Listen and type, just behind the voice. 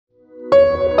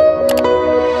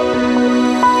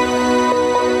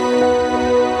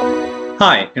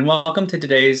Hi, and welcome to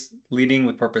today's Leading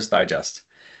with Purpose Digest.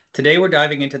 Today we're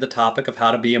diving into the topic of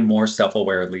how to be a more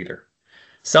self-aware leader.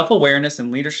 Self-awareness in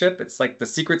leadership, it's like the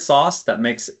secret sauce that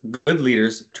makes good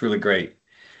leaders truly great.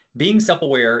 Being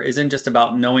self-aware isn't just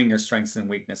about knowing your strengths and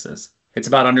weaknesses. It's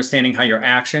about understanding how your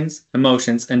actions,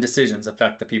 emotions, and decisions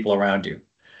affect the people around you.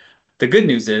 The good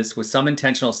news is, with some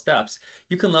intentional steps,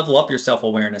 you can level up your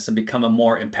self-awareness and become a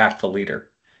more impactful leader.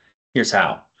 Here's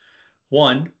how.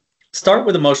 1. Start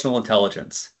with emotional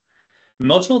intelligence.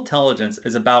 Emotional intelligence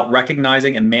is about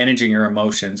recognizing and managing your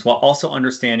emotions while also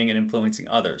understanding and influencing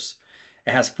others.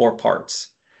 It has 4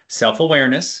 parts: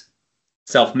 self-awareness,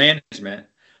 self-management,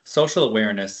 social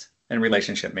awareness, and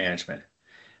relationship management.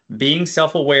 Being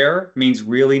self-aware means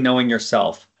really knowing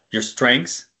yourself, your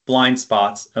strengths, blind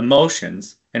spots,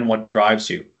 emotions, and what drives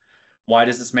you. Why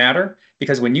does this matter?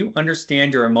 Because when you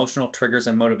understand your emotional triggers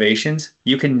and motivations,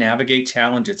 you can navigate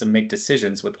challenges and make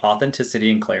decisions with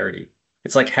authenticity and clarity.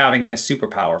 It's like having a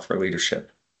superpower for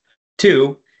leadership.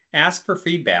 2, ask for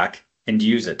feedback and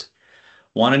use it.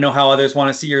 Want to know how others want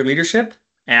to see your leadership?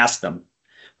 Ask them.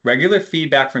 Regular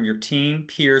feedback from your team,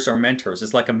 peers, or mentors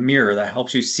is like a mirror that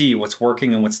helps you see what's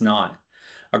working and what's not.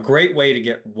 A great way to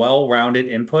get well-rounded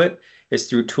input is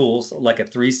through tools like a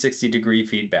 360-degree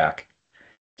feedback.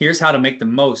 Here's how to make the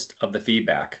most of the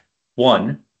feedback.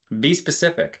 1, be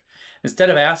specific.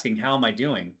 Instead of asking, "How am I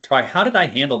doing?" try, "How did I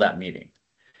handle that meeting?"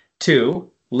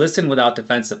 2, listen without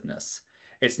defensiveness.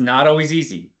 It's not always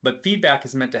easy, but feedback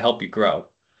is meant to help you grow.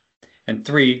 And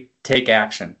 3, take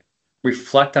action.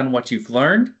 Reflect on what you've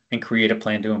learned and create a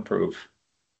plan to improve.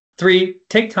 3,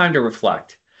 take time to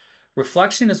reflect.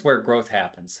 Reflection is where growth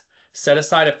happens. Set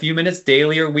aside a few minutes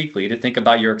daily or weekly to think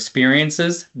about your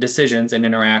experiences, decisions, and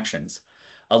interactions.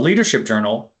 A leadership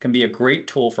journal can be a great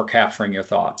tool for capturing your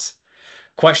thoughts.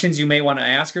 Questions you may want to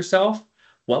ask yourself: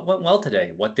 what went well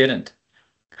today? What didn't?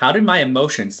 How did my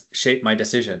emotions shape my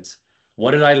decisions?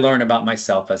 What did I learn about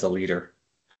myself as a leader?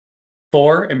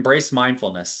 4, embrace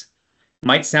mindfulness.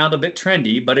 Might sound a bit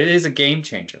trendy, but it is a game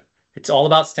changer. It's all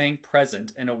about staying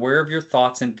present and aware of your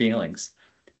thoughts and feelings.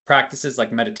 Practices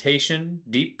like meditation,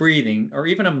 deep breathing, or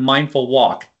even a mindful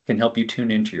walk can help you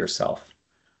tune into yourself.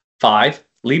 5,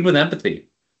 lead with empathy.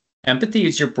 Empathy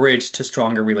is your bridge to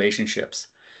stronger relationships.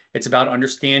 It's about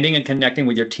understanding and connecting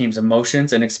with your team's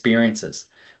emotions and experiences.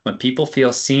 When people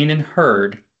feel seen and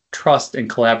heard, trust and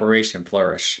collaboration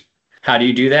flourish. How do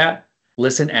you do that?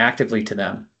 Listen actively to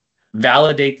them.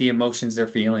 Validate the emotions they're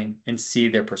feeling and see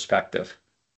their perspective.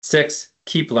 6,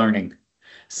 keep learning.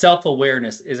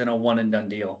 Self-awareness isn't a one-and-done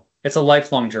deal. It's a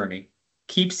lifelong journey.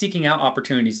 Keep seeking out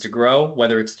opportunities to grow,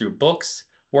 whether it's through books,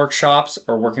 workshops,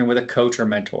 or working with a coach or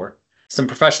mentor. Some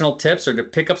professional tips are to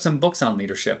pick up some books on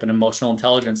leadership and emotional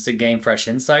intelligence to gain fresh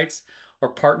insights,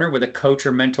 or partner with a coach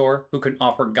or mentor who can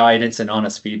offer guidance and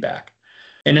honest feedback.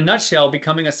 In a nutshell,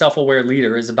 becoming a self-aware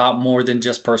leader is about more than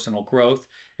just personal growth.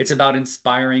 It's about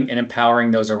inspiring and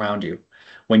empowering those around you.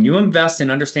 When you invest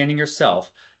in understanding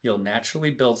yourself, you'll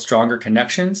naturally build stronger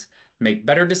connections, make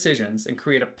better decisions, and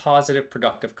create a positive,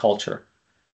 productive culture.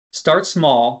 Start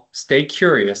small, stay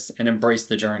curious, and embrace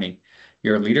the journey.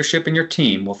 Your leadership and your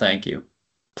team will thank you.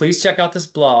 Please check out this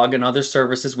blog and other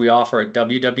services we offer at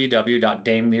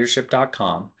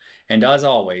www.dameleadership.com. And as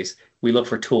always, we look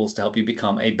for tools to help you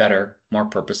become a better, more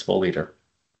purposeful leader.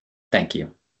 Thank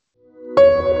you.